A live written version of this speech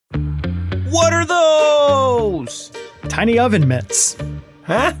What are those? Tiny oven mitts.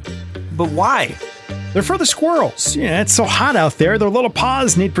 Huh? But why? They're for the squirrels. Yeah, it's so hot out there, their little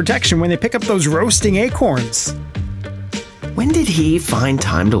paws need protection when they pick up those roasting acorns. When did he find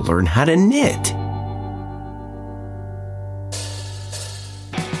time to learn how to knit?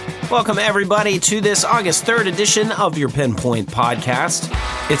 Welcome, everybody, to this August 3rd edition of your Pinpoint Podcast.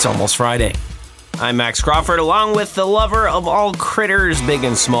 It's almost Friday. I'm Max Crawford, along with the lover of all critters, big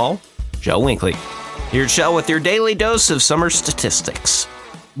and small, Joe Winkley. Here at Shel with your daily dose of summer statistics.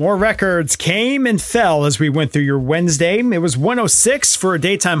 More records came and fell as we went through your Wednesday. It was 106 for a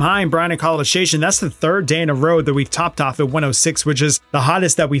daytime high in Bryan and College Station. That's the third day in a row that we've topped off at 106, which is the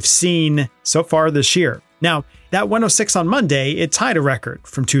hottest that we've seen so far this year. Now, that 106 on Monday, it tied a record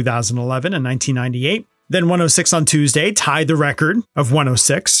from 2011 and 1998. Then 106 on Tuesday tied the record of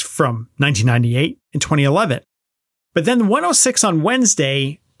 106 from 1998 and 2011. But then the 106 on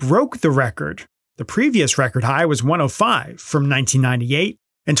Wednesday broke the record. The previous record high was 105 from 1998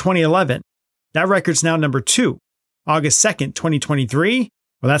 and 2011. That record's now number 2. August 2nd, 2023.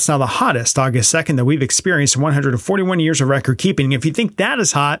 Well, that's now the hottest August 2nd that we've experienced in 141 years of record keeping. If you think that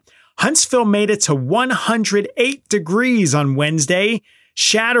is hot, Huntsville made it to 108 degrees on Wednesday,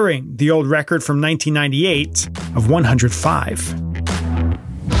 shattering the old record from 1998 of 105.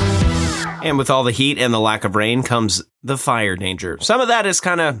 And with all the heat and the lack of rain comes the fire danger. Some of that is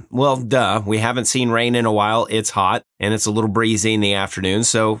kind of, well, duh. We haven't seen rain in a while. It's hot and it's a little breezy in the afternoon.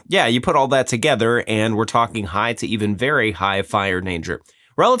 So yeah, you put all that together and we're talking high to even very high fire danger.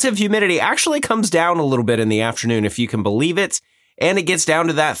 Relative humidity actually comes down a little bit in the afternoon, if you can believe it. And it gets down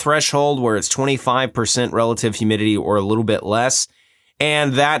to that threshold where it's 25% relative humidity or a little bit less.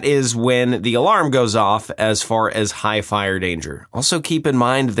 And that is when the alarm goes off as far as high fire danger. Also keep in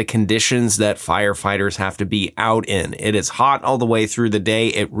mind the conditions that firefighters have to be out in. It is hot all the way through the day.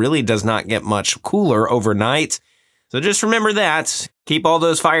 It really does not get much cooler overnight. So just remember that. Keep all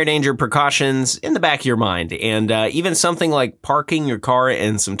those fire danger precautions in the back of your mind. And even something like parking your car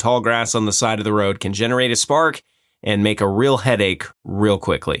in some tall grass on the side of the road can generate a spark and make a real headache real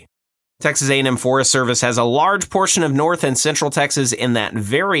quickly. Texas A&M Forest Service has a large portion of North and Central Texas in that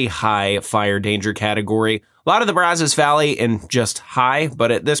very high fire danger category. A lot of the Brazos Valley in just high,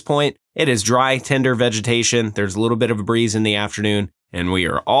 but at this point, it is dry, tender vegetation. There's a little bit of a breeze in the afternoon, and we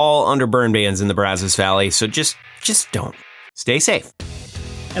are all under burn bans in the Brazos Valley, so just don't. Stay safe.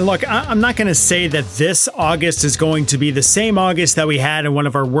 And look, I'm not going to say that this August is going to be the same August that we had in one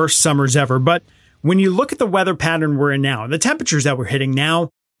of our worst summers ever, but when you look at the weather pattern we're in now, the temperatures that we're hitting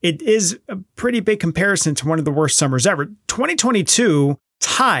now, it is a pretty big comparison to one of the worst summers ever. 2022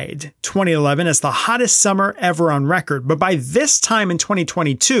 tied 2011 as the hottest summer ever on record. But by this time in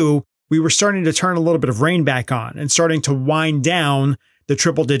 2022, we were starting to turn a little bit of rain back on and starting to wind down the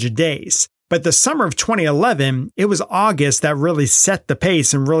triple-digit days. But the summer of 2011, it was August that really set the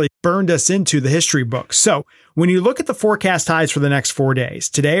pace and really burned us into the history books. So when you look at the forecast highs for the next 4 days,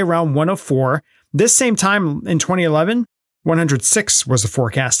 today around 104, this same time in 2011, 106 was the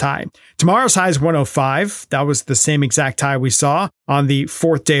forecast high. Tomorrow's high is 105. That was the same exact high we saw on the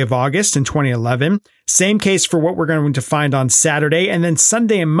 4th day of August in 2011. Same case for what we're going to find on Saturday. And then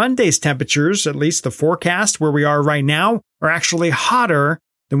Sunday and Monday's temperatures, at least the forecast where we are right now, are actually hotter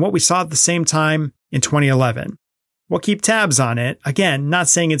than what we saw at the same time in 2011. We'll keep tabs on it. Again, not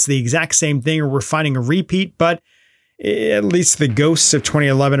saying it's the exact same thing or we're finding a repeat, but at least the ghosts of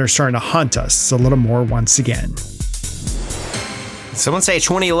 2011 are starting to haunt us a little more once again. Someone say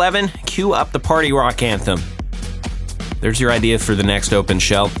 2011, cue up the party rock anthem. There's your idea for the next open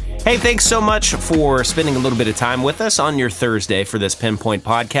Shel. Hey, thanks so much for spending a little bit of time with us on your Thursday for this Pinpoint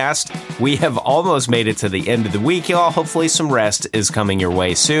Podcast. We have almost made it to the end of the week, y'all. Hopefully some rest is coming your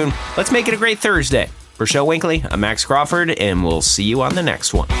way soon. Let's make it a great Thursday. For Joe Winkley, I'm Max Crawford, and we'll see you on the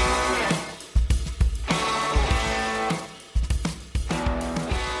next one.